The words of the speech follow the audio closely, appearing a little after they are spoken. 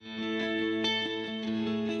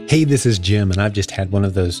Hey, this is Jim, and I've just had one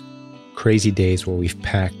of those crazy days where we've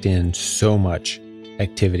packed in so much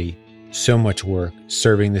activity, so much work,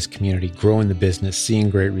 serving this community, growing the business, seeing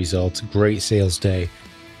great results, great sales day.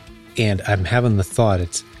 And I'm having the thought,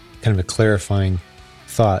 it's kind of a clarifying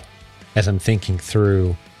thought as I'm thinking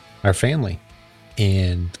through our family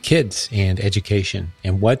and kids and education.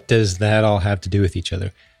 And what does that all have to do with each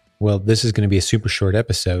other? Well, this is going to be a super short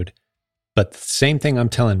episode, but the same thing I'm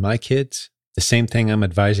telling my kids, the same thing I'm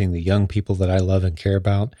advising the young people that I love and care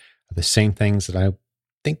about, are the same things that I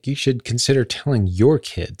think you should consider telling your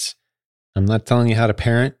kids. I'm not telling you how to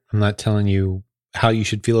parent. I'm not telling you how you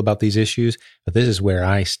should feel about these issues, but this is where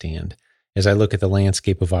I stand as I look at the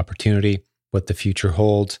landscape of opportunity, what the future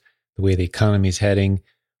holds, the way the economy is heading,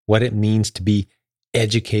 what it means to be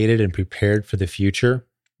educated and prepared for the future,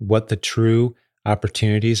 what the true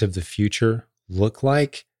opportunities of the future look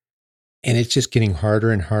like. And it's just getting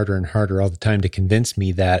harder and harder and harder all the time to convince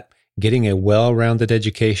me that getting a well-rounded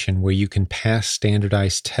education where you can pass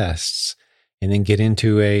standardized tests and then get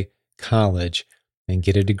into a college and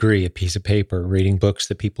get a degree, a piece of paper, reading books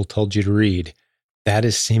that people told you to read, that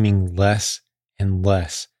is seeming less and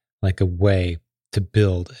less like a way to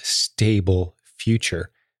build a stable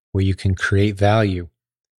future where you can create value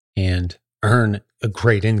and earn a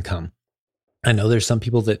great income. I know there's some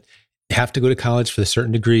people that have to go to college for the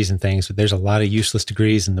certain degrees and things, but there's a lot of useless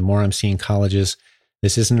degrees. And the more I'm seeing colleges,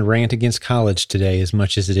 this isn't a rant against college today as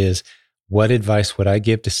much as it is, what advice would I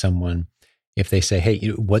give to someone if they say, hey,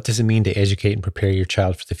 what does it mean to educate and prepare your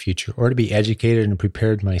child for the future, or to be educated and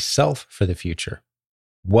prepared myself for the future?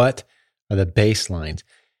 What are the baselines?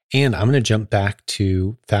 And I'm going to jump back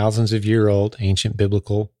to thousands of year old ancient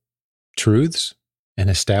biblical truths and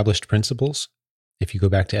established principles. If you go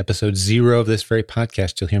back to episode 0 of this very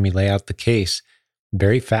podcast, you'll hear me lay out the case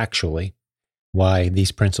very factually why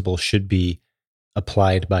these principles should be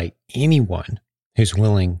applied by anyone who's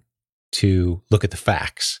willing to look at the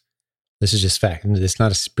facts. This is just fact. It's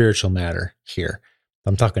not a spiritual matter here.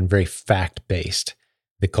 I'm talking very fact-based,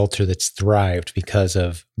 the culture that's thrived because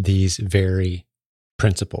of these very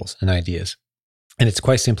principles and ideas. And it's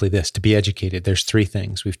quite simply this: to be educated, there's 3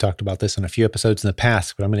 things. We've talked about this on a few episodes in the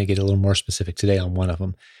past, but I'm going to get a little more specific today on one of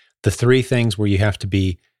them. The 3 things where you have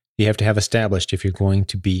to have established if you're going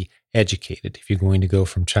to be educated, if you're going to go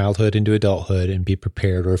from childhood into adulthood and be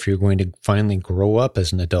prepared, or if you're going to finally grow up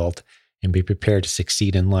as an adult and be prepared to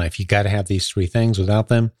succeed in life. You got to have these 3 things. Without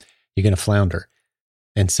them, you're going to flounder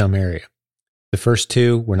in some area. The first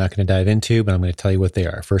 2, we're not going to dive into, but I'm going to tell you what they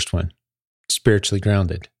are. First one, spiritually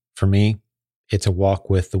grounded. For me, it's a walk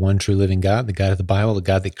with the one true living God, the God of the Bible, the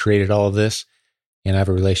God that created all of this. And I have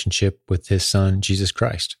a relationship with his son, Jesus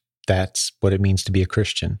Christ. That's what it means to be a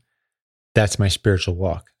Christian. That's my spiritual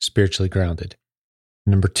walk, spiritually grounded.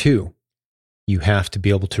 Number 2, you have to be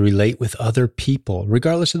able to relate with other people,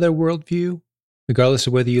 regardless of their worldview, regardless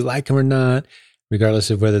of whether you like them or not, regardless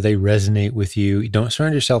of whether they resonate with you. You don't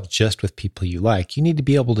surround yourself just with people you like. You need to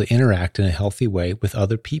be able to interact in a healthy way with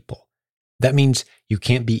other people. That means you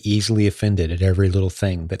can't be easily offended at every little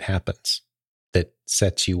thing that happens that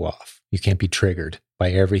sets you off. You can't be triggered by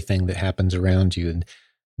everything that happens around you and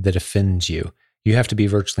that offends you. You have to be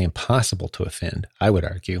virtually impossible to offend, I would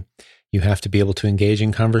argue. You have to be able to engage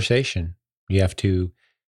in conversation. You have to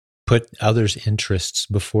put others' interests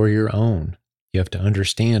before your own. You have to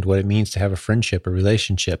understand what it means to have a friendship, a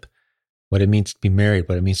relationship, what it means to be married,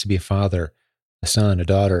 what it means to be a father, a son, a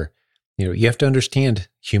daughter. You have to understand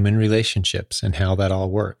human relationships and how that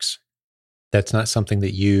all works. That's not something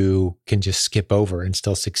that you can just skip over and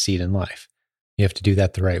still succeed in life. You have to do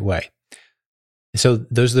that the right way. So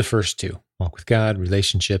those are the first 2, walk with God,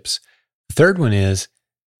 relationships. The third one is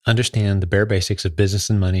understand the bare basics of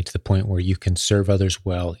business and money to the point where you can serve others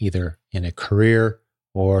well, either in a career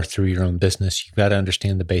or through your own business. You've got to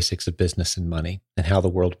understand the basics of business and money and how the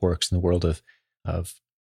world works in the world of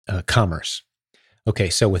commerce.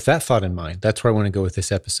 Okay, so with that thought in mind, that's where I want to go with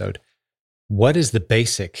this episode. What is the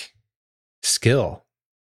basic skill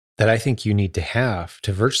that I think you need to have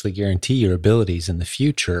to virtually guarantee your abilities in the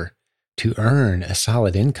future to earn a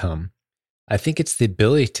solid income? I think it's the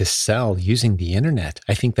ability to sell using the internet.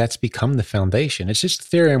 I think that's become the foundation. It's just a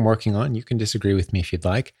theory I'm working on. You can disagree with me if you'd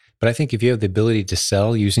like, but I think if you have the ability to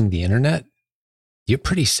sell using the internet, you're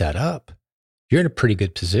pretty set up. You're in a pretty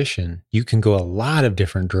good position. You can go a lot of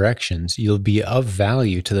different directions. You'll be of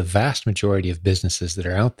value to the vast majority of businesses that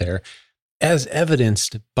are out there, as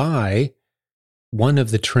evidenced by one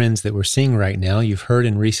of the trends that we're seeing right now. You've heard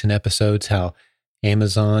in recent episodes how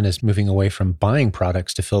Amazon is moving away from buying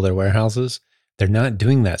products to fill their warehouses. They're not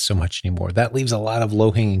doing that so much anymore. That leaves a lot of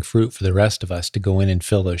low-hanging fruit for the rest of us to go in and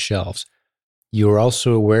fill those shelves. You are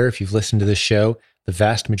also aware, if you've listened to this show, the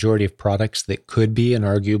vast majority of products that could be and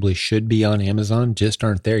arguably should be on Amazon just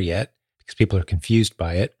aren't there yet because people are confused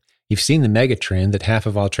by it. You've seen the mega trend that half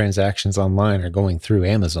of all transactions online are going through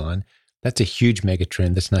Amazon. That's a huge mega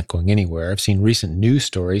trend that's not going anywhere. I've seen recent news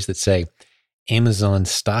stories that say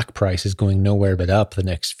Amazon's stock price is going nowhere but up the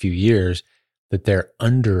next few years, that they're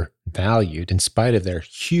undervalued in spite of their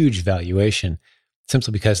huge valuation,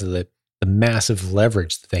 simply because of the massive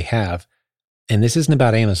leverage that they have. And this isn't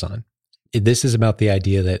about Amazon. This is about the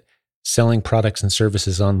idea that selling products and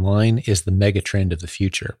services online is the mega trend of the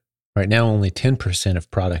future. Right now, only 10% of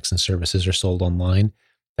products and services are sold online.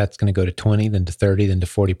 That's going to go to 20, then to 30, then to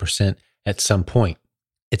 40% at some point.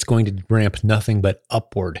 It's going to ramp nothing but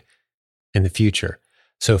upward in the future.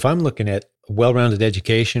 So if I'm looking at a well-rounded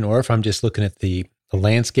education, or if I'm just looking at the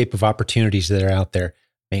landscape of opportunities that are out there,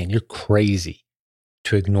 man, you're crazy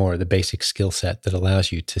to ignore the basic skill set that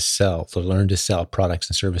allows you to learn to sell products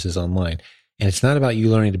and services online. And it's not about you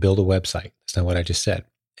learning to build a website. That's not what I just said.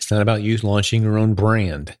 It's not about you launching your own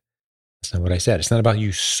brand. That's not what I said. It's not about you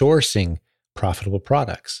sourcing profitable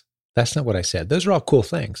products. That's not what I said. Those are all cool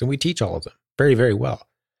things, and we teach all of them very, very well.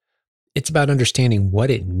 It's about understanding what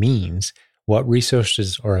it means, what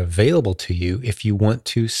resources are available to you if you want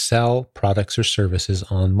to sell products or services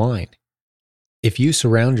online. If you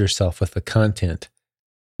surround yourself with the content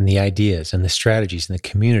and the ideas and the strategies and the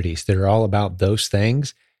communities that are all about those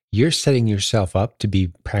things, you're setting yourself up to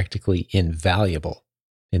be practically invaluable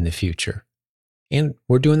in the future. And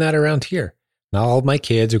we're doing that around here. Not all of my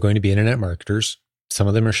kids are going to be internet marketers. Some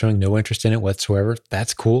of them are showing no interest in it whatsoever.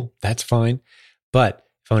 That's cool. That's fine. But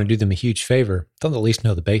if I want to do them a huge favor, they'll at least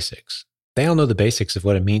know the basics. They all know the basics of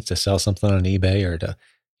what it means to sell something on eBay, or to,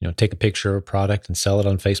 take a picture of a product and sell it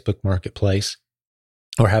on Facebook Marketplace,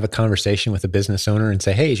 or have a conversation with a business owner and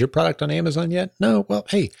say, hey, is your product on Amazon yet? No. Well,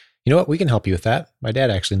 hey, you know what? We can help you with that. My dad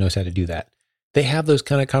actually knows how to do that. They have those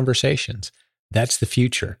kind of conversations. That's the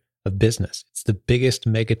future of business. It's the biggest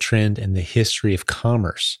mega trend in the history of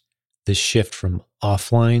commerce, this shift from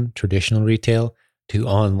offline, traditional retail, to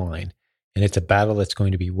online. And it's a battle that's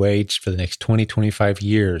going to be waged for the next 20, 25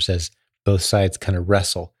 years as both sides kind of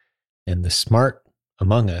wrestle. And the smart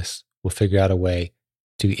among us will figure out a way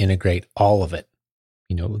to integrate all of it.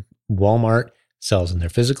 Walmart sells in their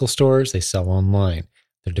physical stores, they sell online.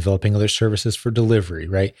 They're developing other services for delivery,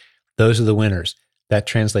 right? Those are the winners. That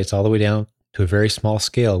translates all the way down to a very small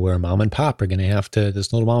scale where mom and pop are going to have to,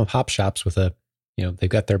 this little mom and pop shops with they've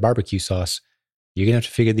got their barbecue sauce. You're going to have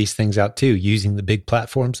to figure these things out too, using the big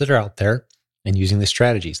platforms that are out there and using the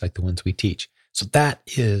strategies like the ones we teach. So that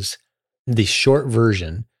is the short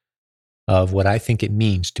version of what I think it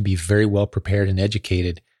means to be very well prepared and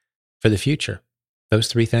educated for the future. Those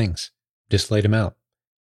three things, just laid them out.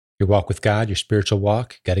 Your walk with God, your spiritual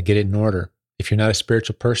walk, got to get it in order. If you're not a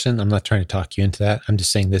spiritual person, I'm not trying to talk you into that. I'm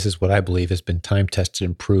just saying this is what I believe has been time tested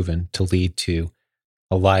and proven to lead to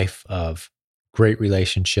a life of great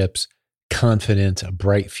relationships, confidence, a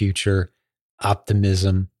bright future,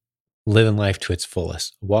 optimism, living life to its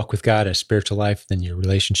fullest. Walk with God, a spiritual life, then your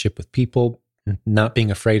relationship with people, not being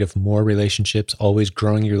afraid of more relationships, always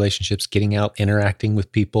growing your relationships, getting out, interacting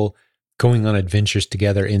with people, going on adventures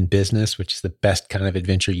together in business, which is the best kind of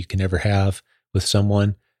adventure you can ever have with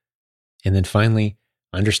someone. And then finally,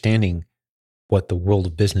 understanding what the world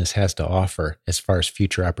of business has to offer as far as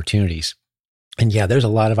future opportunities. And yeah, there's a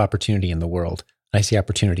lot of opportunity in the world. I see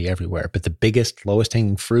opportunity everywhere, but the biggest, lowest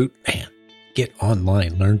hanging fruit, man, get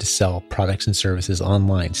online, learn to sell products and services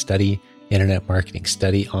online, study internet marketing,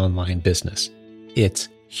 study online business. It's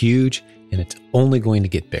huge and it's only going to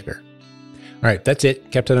get bigger. All right, that's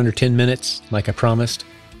it. Kept it under 10 minutes like I promised.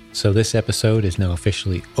 So this episode is now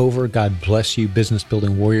officially over. God bless you, business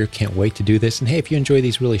building warrior. Can't wait to do this. And hey, if you enjoy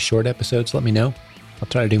these really short episodes, let me know. I'll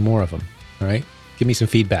try to do more of them. All right, give me some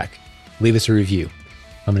feedback. Leave us a review.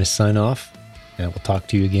 I'm going to sign off and we'll talk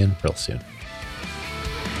to you again real soon.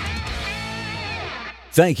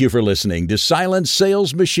 Thank you for listening to Silent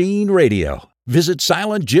Sales Machine Radio. Visit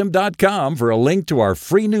silentjim.com for a link to our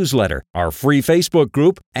free newsletter, our free Facebook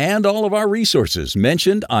group, and all of our resources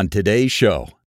mentioned on today's show.